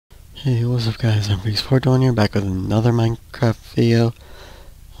Hey, what's up guys, I'm Freaks421 here, back with another Minecraft video.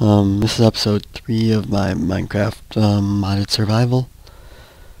 This is episode 3 of my Minecraft modded survival.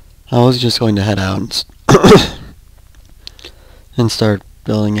 I was just going to head out and start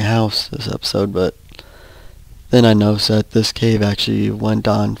building a house this episode, but then I noticed that this cave actually went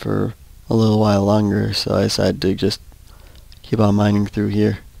on for a little while longer, so I decided to just keep on mining through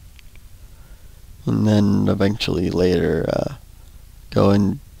here. And then eventually later go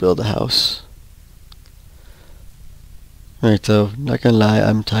and build a house. Alright, so not gonna lie,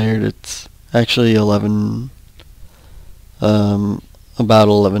 I'm tired. It's actually about 11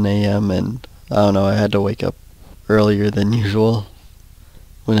 a.m. and I don't know, I had to wake up earlier than usual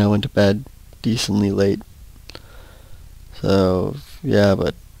when I went to bed decently late. So yeah,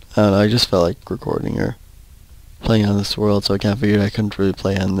 but I don't know, I just felt like recording or playing on this world, so I kind of figured I couldn't really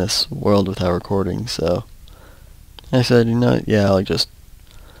play on this world without recording, so I said, you know, yeah, I'll just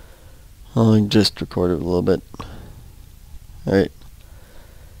record it a little bit. Alright.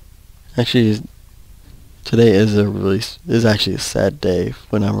 Actually, today is actually a sad day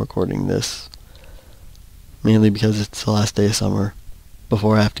when I'm recording this. Mainly because it's the last day of summer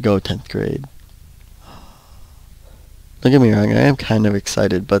before I have to go 10th grade. Don't get me wrong, I am kind of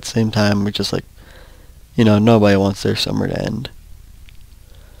excited, but at the same time, we're just like, you know, nobody wants their summer to end.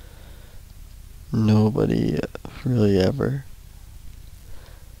 Nobody really ever.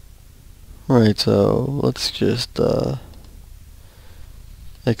 Alright, so let's just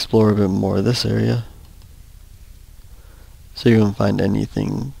explore a bit more of this area. So you can find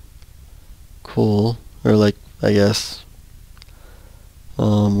anything cool, or like, I guess,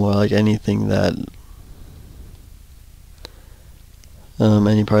 well, like anything that,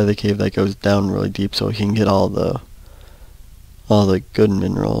 any part of the cave that goes down really deep, so we can get all the good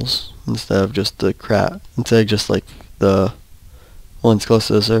minerals instead of just the crap, instead of just like the ones close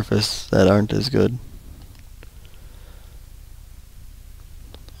to the surface that aren't as good.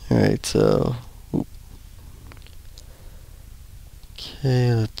 Alright, so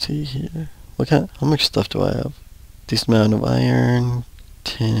okay, let's see here. How much stuff do I have? Decent amount of iron,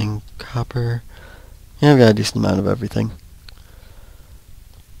 tin, and copper. Yeah, I've got a decent amount of everything.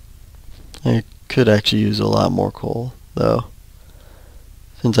 I could actually use a lot more coal, though,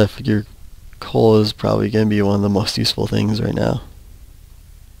 since I figure coal is probably going to be one of the most useful things right now.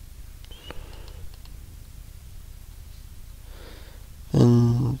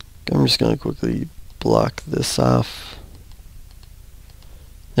 And I'm just going to quickly block this off.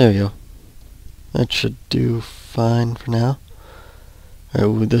 There we go. That should do fine for now.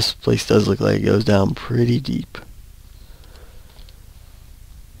 Alright, this place does look like it goes down pretty deep.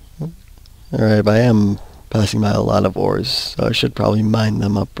 Alright, but I am passing by a lot of ores, so I should probably mine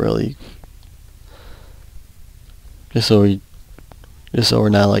them up early. Just so we're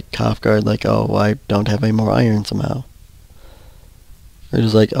not like off guard, like, oh, I don't have any more iron somehow. Or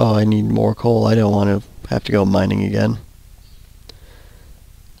just like, oh, I need more coal, I don't want to have to go mining again.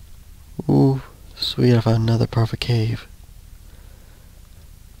 Ooh, sweet, I found another perfect cave.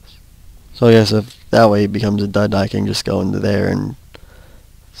 So I guess if that way it becomes a dud, I can just go into there and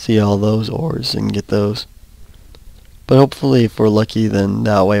see all those ores and get those. But hopefully if we're lucky, then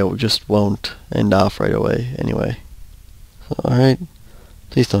that way it just won't end off right away anyway. So, alright,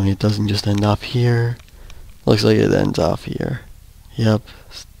 please tell me it doesn't just end off here. Looks like it ends off here. Yep,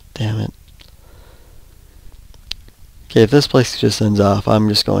 damn it. Okay, if this place just ends off, I'm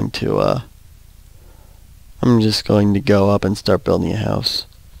just going to go up and start building a house.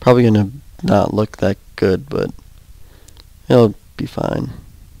 Probably gonna not look that good, but it'll be fine.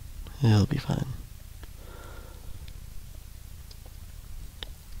 It'll be fine.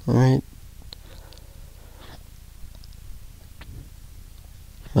 Alright.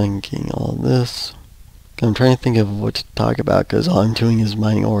 Linking all this. I'm trying to think of what to talk about, because all I'm doing is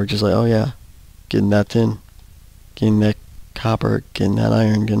mining ore, just like, oh yeah, getting that tin, getting that copper, getting that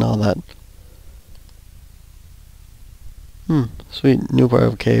iron, getting all that. Sweet, new part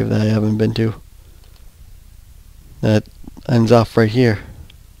of a cave that I haven't been to. That ends off right here.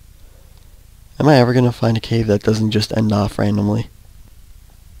 Am I ever going to find a cave that doesn't just end off randomly?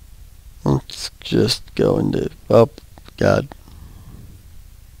 Let's just go into, oh, God.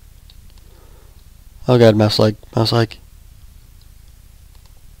 Oh God, mouse lag. That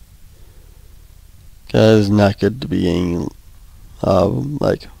is not good to be getting,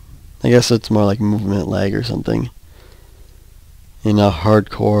 like, I guess it's more like movement lag or something. In a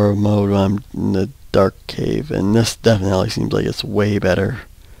hardcore mode when I'm in the dark cave, and this definitely seems like it's way better.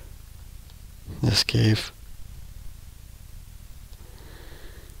 This cave.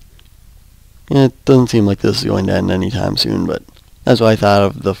 Yeah, it doesn't seem like this is going to end anytime soon, but That's what I thought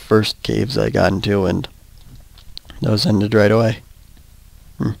of the first caves I got into, and those ended right away.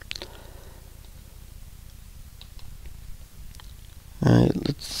 Alright,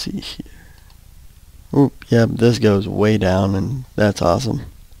 let's see here. Oop, yep, this goes way down, and that's awesome.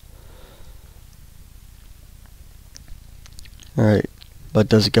 Alright, but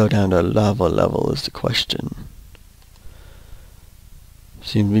does it go down to lava level is the question.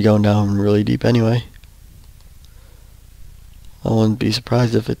 Seems to be going down really deep anyway. I wouldn't be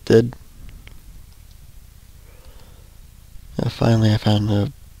surprised if it did. Finally I found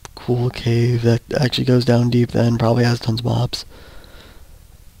a cool cave that actually goes down deep then, probably has tons of mobs.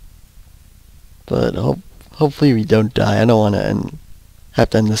 But hopefully we don't die. I don't want to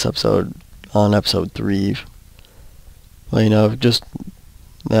have to end this episode on episode 3. Well, you know, just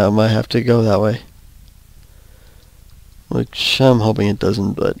I might have to go that way. Which I'm hoping it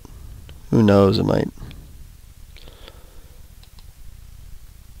doesn't, but who knows, it might.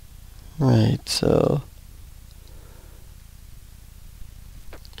 Right, so...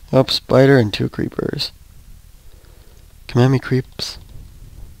 Oh, spider and 2 creepers. Come at me, creeps.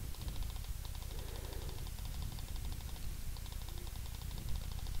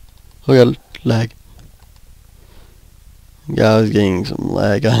 Oh god, lag. Yeah, I was getting some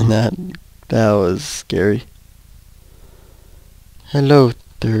lag on that. That was scary. Hello,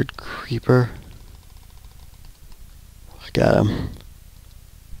 3rd creeper. I got him.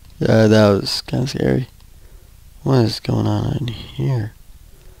 Yeah, that was kind of scary. What is going on in here?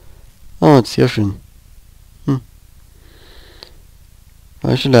 Oh, it's the ocean.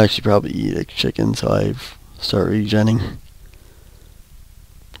 I should actually probably eat a chicken so I start regenning.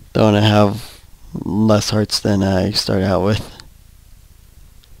 Don't want to have less hearts than I start out with.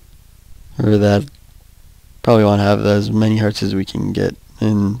 Or that probably want to have as many hearts as we can get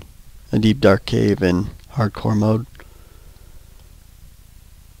in a deep dark cave in hardcore mode.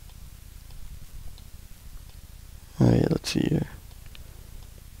 Alright, let's see here.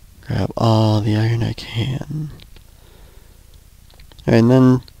 Grab all the iron I can. And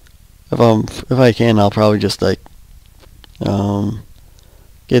then if I can, I'll probably just like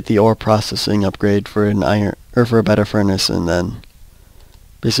get the ore processing upgrade for an iron or for a better furnace, and then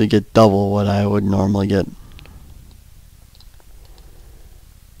basically get double what I would normally get.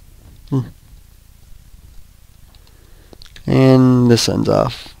 And this ends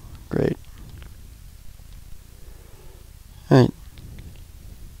off. Great. Alright.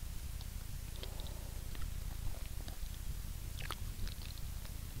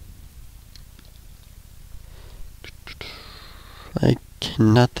 I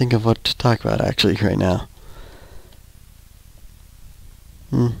cannot think of what to talk about actually right now.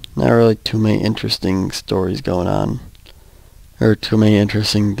 Not really too many interesting stories going on. Or too many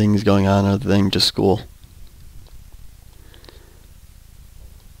interesting things going on other than just school.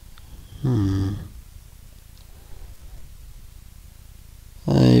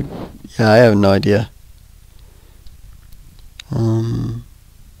 I have no idea.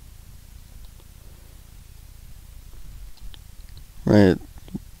 Right.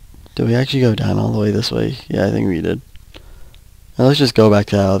 Did we actually go down all the way this way? Yeah, I think we did. Now let's just go back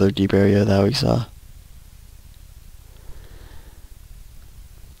to that other deep area that we saw.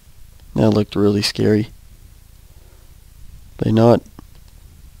 That looked really scary. But you know what?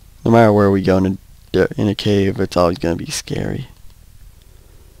 No matter where we go in a cave, it's always going to be scary.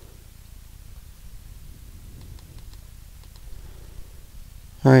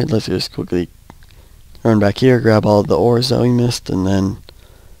 Alright, let's just quickly run back here, grab all the ores that we missed, and then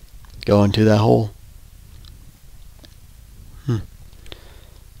go into that hole.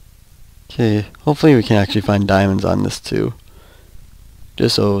 Okay, hopefully we can actually find diamonds on this too.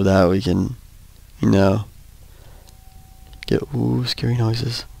 Just so that we can, you know, get, ooh, scary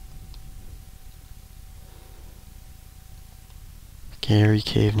noises. Scary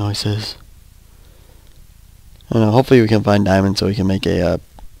cave noises. I don't know, hopefully we can find diamonds so we can make a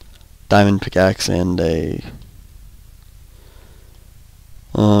diamond pickaxe and and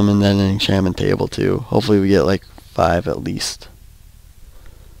then an enchantment table too. Hopefully we get like 5 at least.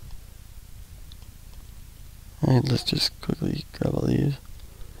 Alright, let's just quickly grab all these.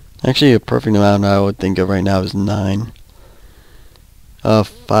 Actually, a perfect amount I would think of right now is 9.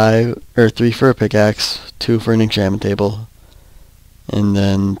 5 or 3 for a pickaxe, 2 for an enchantment table, and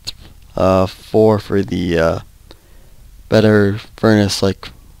then 4 for the better furnace, like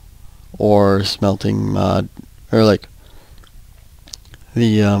ore smelting mod, or like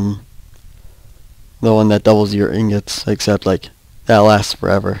the one that doubles your ingots, except like that lasts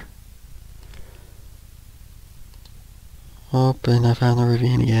forever. Oh, and I found the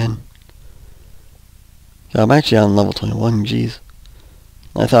ravine again. So I'm actually on level 21, jeez.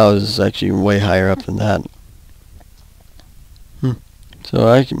 I thought it was actually way higher up than that. So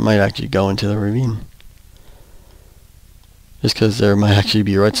I might actually go into the ravine. Just because there might actually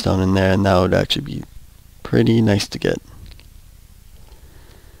be redstone in there, and that would actually be pretty nice to get.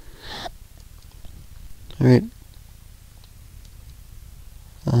 Alright.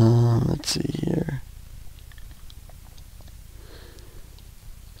 Let's see here.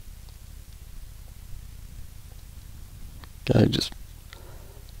 Got just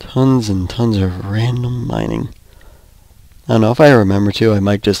tons and tons of random mining. I don't know, if I remember to, I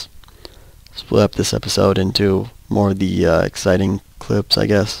might just split up this episode into more of the exciting clips, I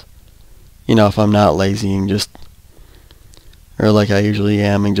guess. You know, if I'm not lazy and just, or like I usually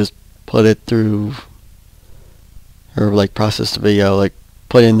am, and just put it through, or like process the video, like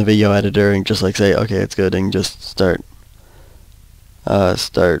put in the video editor and just like say, okay, it's good, and just start, I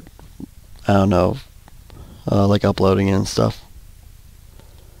don't know, like uploading it and stuff.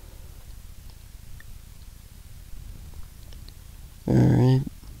 Alright.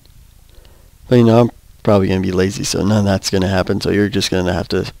 But you know, I'm probably going to be lazy, so none of that's going to happen, so you're just going to have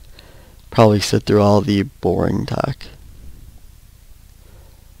to probably sit through all the boring talk.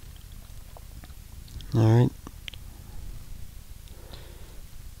 Alright.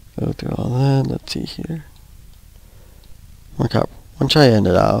 Go through all that. Let's see here. More copper. Once I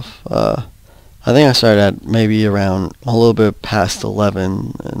ended off, I think I started at maybe around a little bit past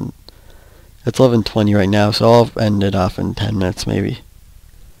 11, and it's 11:20 right now, so I'll end it off in 10 minutes maybe.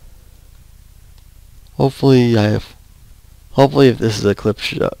 Hopefully if this is a clip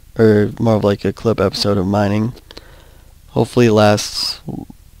show, or more of like a clip episode of mining, hopefully it lasts,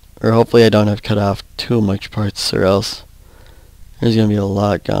 or hopefully I don't have to cut off too much parts, or else there's going to be a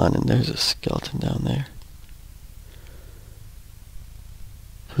lot gone, and there's a skeleton down there.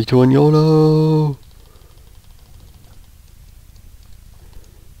 3, 2, 1, YOLO!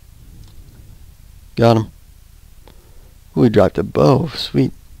 Got him. Ooh, we dropped a bow.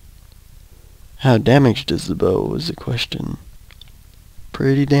 Sweet. How damaged is the bow was the question.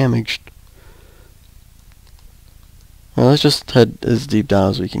 Pretty damaged. Well, let's just head as deep down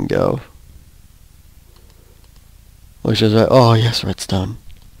as we can go. Which is right. Oh, yes, redstone.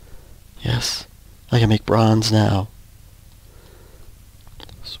 Yes. I can make bronze now.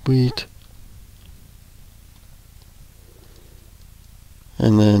 Sweet.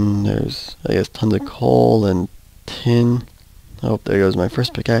 And then there's, I guess, tons of coal and tin. Oh, there goes my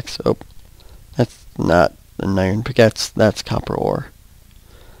first pickaxe. Oh, that's not an iron pickaxe. That's copper ore.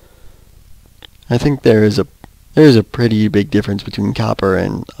 I think there is a pretty big difference between copper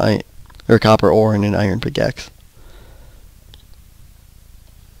and copper ore and an iron pickaxe.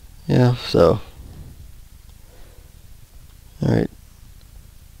 Yeah, so. Alright.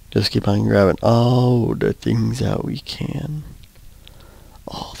 Just keep on grabbing all the things that we can.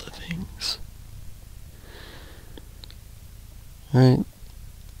 All the things. Alright.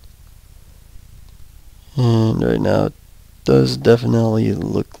 And right now it does definitely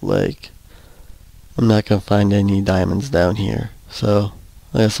look like I'm not going to find any diamonds down here. So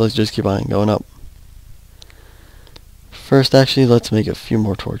I guess let's just keep on going up. First, actually, let's make a few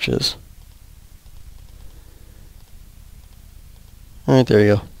more torches. Alright, there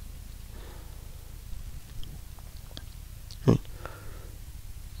you go.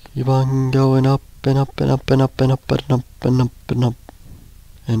 Keep on going up and up and up and up and up and up and up and up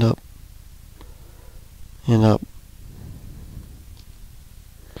and up and up.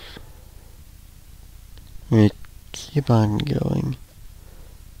 Alright, keep on going.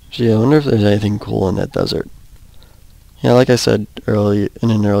 Gee, I wonder if there's anything cool in that desert. Yeah, like I said early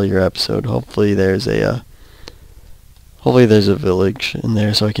in an earlier episode, hopefully there's a village in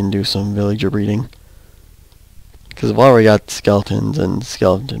there so I can do some villager breeding. Because I've already got skeletons and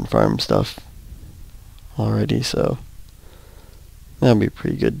skeleton farm stuff already, so that'd be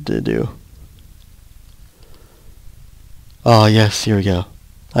pretty good to do. Oh yes, here we go.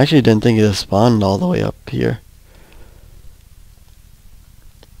 I actually didn't think it spawned all the way up here.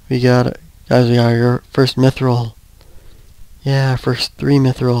 We got it. Guys, we got our first mithril. Yeah, first 3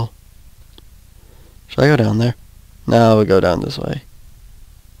 mithril. Should I go down there? No, we'll go down this way.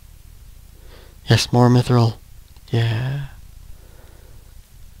 Yes, more mithril. Yeah.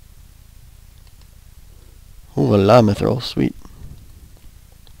 Ooh, a lot of mithril. Sweet.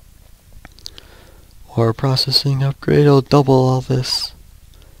 Ore processing upgrade will double all this.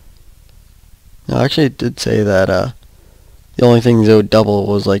 No, actually it did say that the only things that would double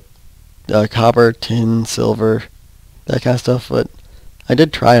was like copper, tin, silver, that kind of stuff, but I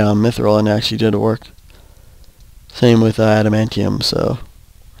did try it on mithril and it actually did work. Same with adamantium, so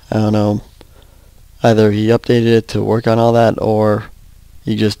I don't know. Either he updated it to work on all that, or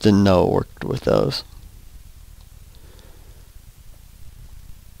You just didn't know it worked with those.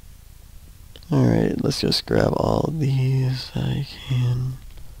 Alright, let's just grab all of these I can.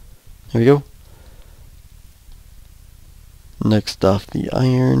 There we go. Next off, the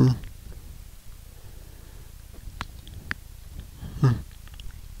iron.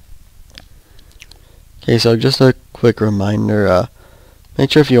 Okay, so just a quick reminder, make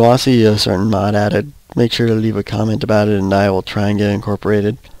sure if you want to see a certain mod added, make sure to leave a comment about it and I will try and get it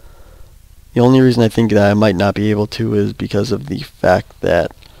incorporated. The only reason I think that I might not be able to is because of the fact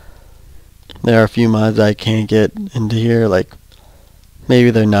that there are a few mods I can't get into here, like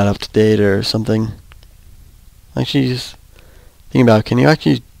maybe they're not up to date or something. Actually, just think about, can you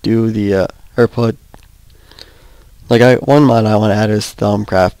actually do the, or put, like one mod I want to add is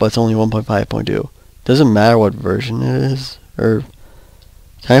Thumbcraft, but it's only 1.5.2. Doesn't matter what version it is, or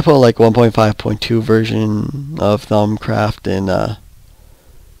can I put like 1.5.2 version of Thumbcraft in, on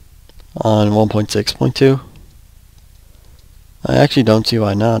 1.6.2? I actually don't see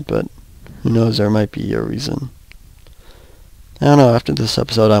why not, but who knows, there might be a reason. I don't know, after this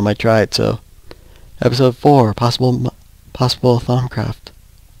episode I might try it, so episode 4, possible Thumbcraft.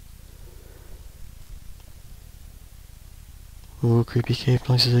 Ooh, creepy cave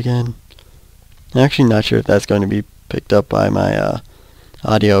noises again. I'm actually not sure if that's going to be picked up by my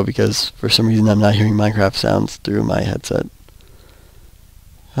audio, because for some reason I'm not hearing Minecraft sounds through my headset.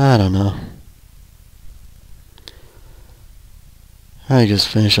 I don't know. I just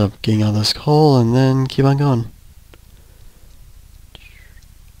finish up getting all this coal and then keep on going.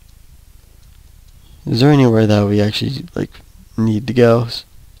 Is there anywhere that we actually like need to go?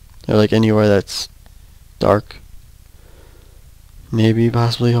 Or like anywhere that's dark? Maybe,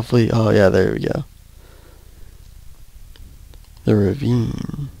 possibly, hopefully. Oh yeah, there we go. The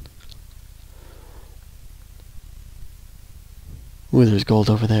ravine. Ooh, there's gold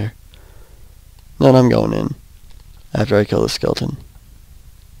over there. No, I'm going in after I kill the skeleton.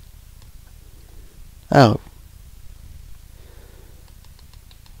 Ow.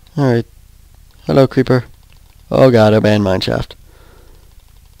 Alright. Hello, creeper. Oh god, abandoned mine shaft.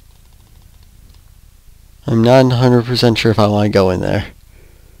 I'm not 100% sure if I want to go in there.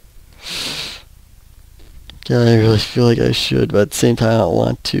 God, I really feel like I should, but at the same time I don't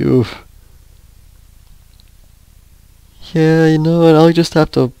want to. Yeah, you know what, I'll just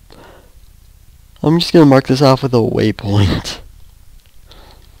have to... I'm just gonna mark this off with a waypoint.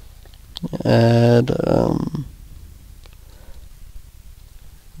 Add,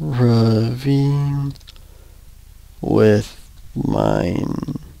 ravine with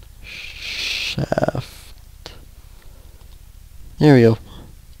mine shaft. There we go.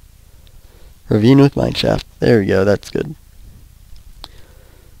 Ravine with mine shaft. There we go, that's good.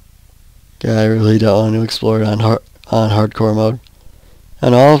 Yeah, I really don't want to explore it on hardcore mode.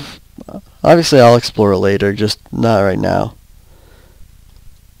 And obviously I'll explore it later, just not right now.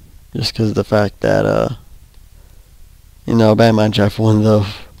 Just because of the fact that, you know, abandoned mine shaft, one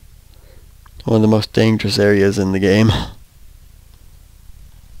of the most dangerous areas in the game.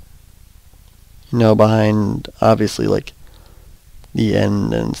 You know, behind, obviously, like, the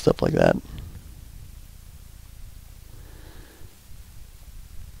end and stuff like that.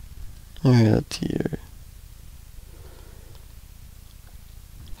 Alright, that's here.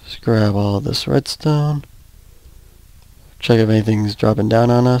 Just grab all this redstone. Check if anything's dropping down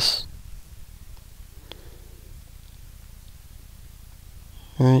on us.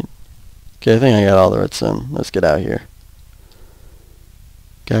 Alright. Okay, I think I got all the redstone. Let's get out of here.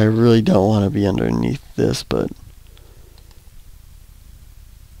 Okay, I really don't want to be underneath this, but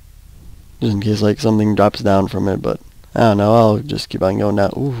just in case like something drops down from it, but I don't know, I'll just keep on going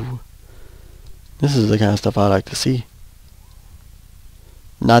down. Ooh. This is the kind of stuff I like to see.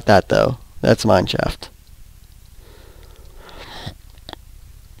 Not that though. That's mine shaft.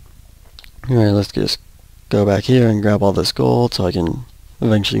 Alright, let's just go back here and grab all this gold so I can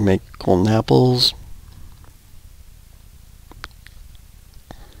eventually make golden apples.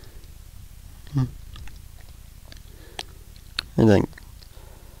 I think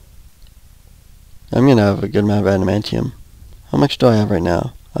I'm gonna have a good amount of adamantium. How much do I have right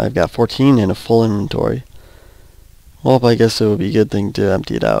now? I've got 14 and a full inventory. Well, I guess it would be a good thing to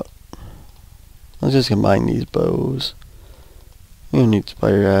empty it out. Let's just combine these bows. We don't need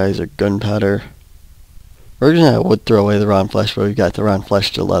spider eyes or gunpowder. Originally I would throw away the rotten flesh, but we've got the rotten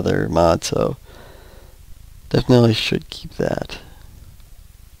flesh to leather mod, so definitely should keep that.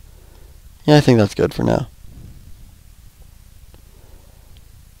 Yeah, I think that's good for now.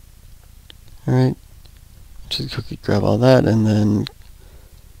 Alright, just quickly grab all that and then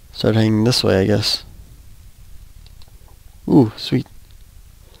start hanging this way, I guess. Ooh, sweet.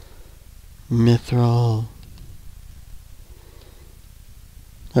 Mithril.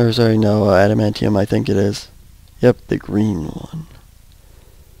 Or sorry, no, adamantium, I think it is. Yep, the green one.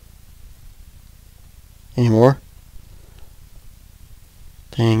 Any more?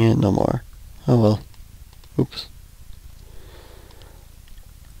 Dang it, no more. Oh well. Oops.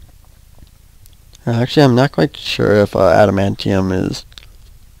 Actually, I'm not quite sure if adamantium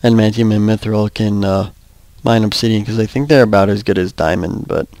and mithril can mine obsidian, because I think they're about as good as diamond,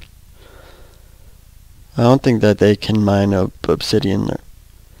 but I don't think that they can mine up obsidian there.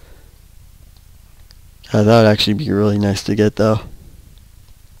 That would actually be really nice to get, though.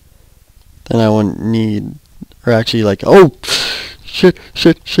 Then I wouldn't need, or actually like, oh, shit.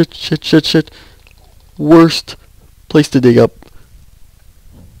 Worst place to dig up.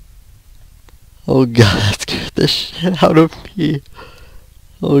 Oh god, that scared the shit out of me.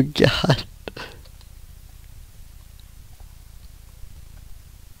 Oh god.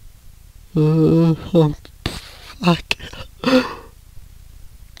 Fuck.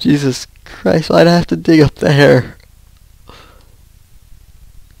 Jesus Christ, why'd I have to dig up there?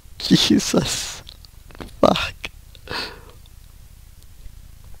 Jesus. Fuck.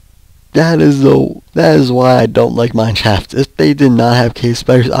 That is why I don't like Minecraft. If they did not have cave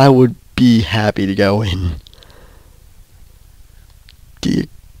spiders, I would be happy to go in. Dear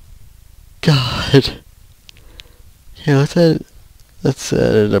God. Yeah, let's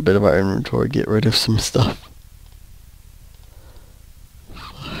edit a bit of our inventory, get rid of some stuff.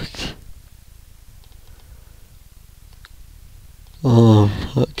 Fuck.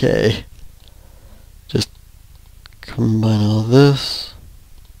 Okay. Just combine all this.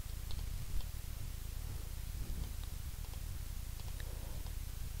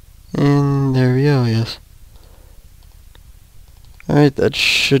 And there we go, yes. Alright, that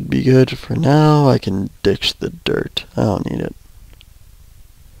should be good for now. I can ditch the dirt. I don't need it.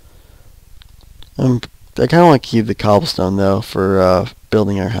 I kind of want to keep the cobblestone, though, for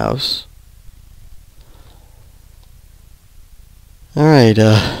building our house. Alright,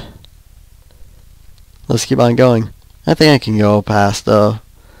 let's keep on going. I think I can go past the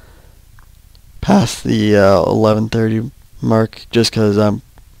 11:30 mark, just because I'm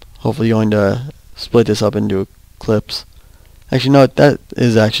hopefully going to split this up into clips. Actually, no, that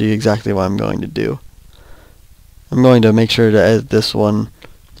is actually exactly what I'm going to do. I'm going to make sure to edit this one,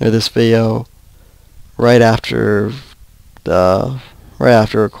 or this video, right after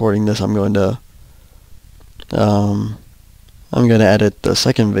recording this. I'm going to edit the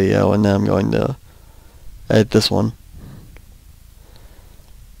second video, and then I'm going to edit this one.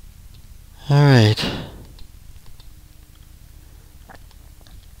 Alright.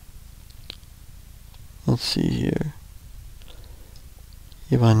 Let's see here.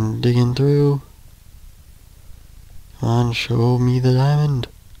 Keep on digging through. Come on, show me the diamond.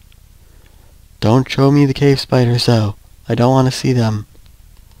 Don't show me the cave spiders, though. I don't want to see them.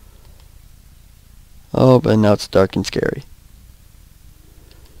 Oh, but now it's dark and scary.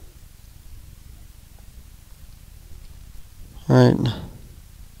 Alright.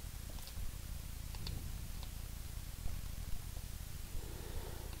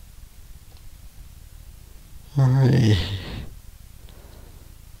 Alright.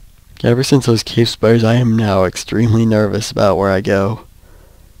 Ever since those cave spiders, I am now extremely nervous about where I go.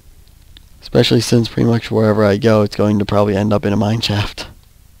 Especially since pretty much wherever I go, it's going to probably end up in a mine shaft.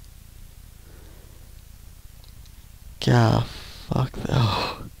 God, fuck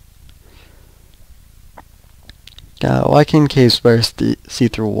though. God, why can cave spiders see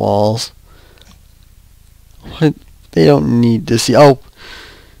through walls? What? They don't need to see. Oh!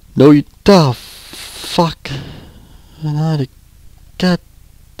 No, you. Oh, fuck. Not a. God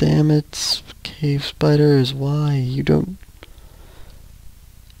damn it. Cave spiders, why? You don't.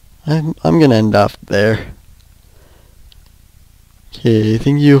 I'm gonna end off there. Okay,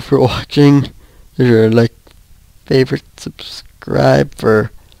 thank you for watching. If you're like, favorite, subscribe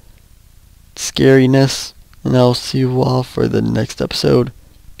for scariness, and I'll see you all for the next episode.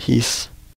 Peace.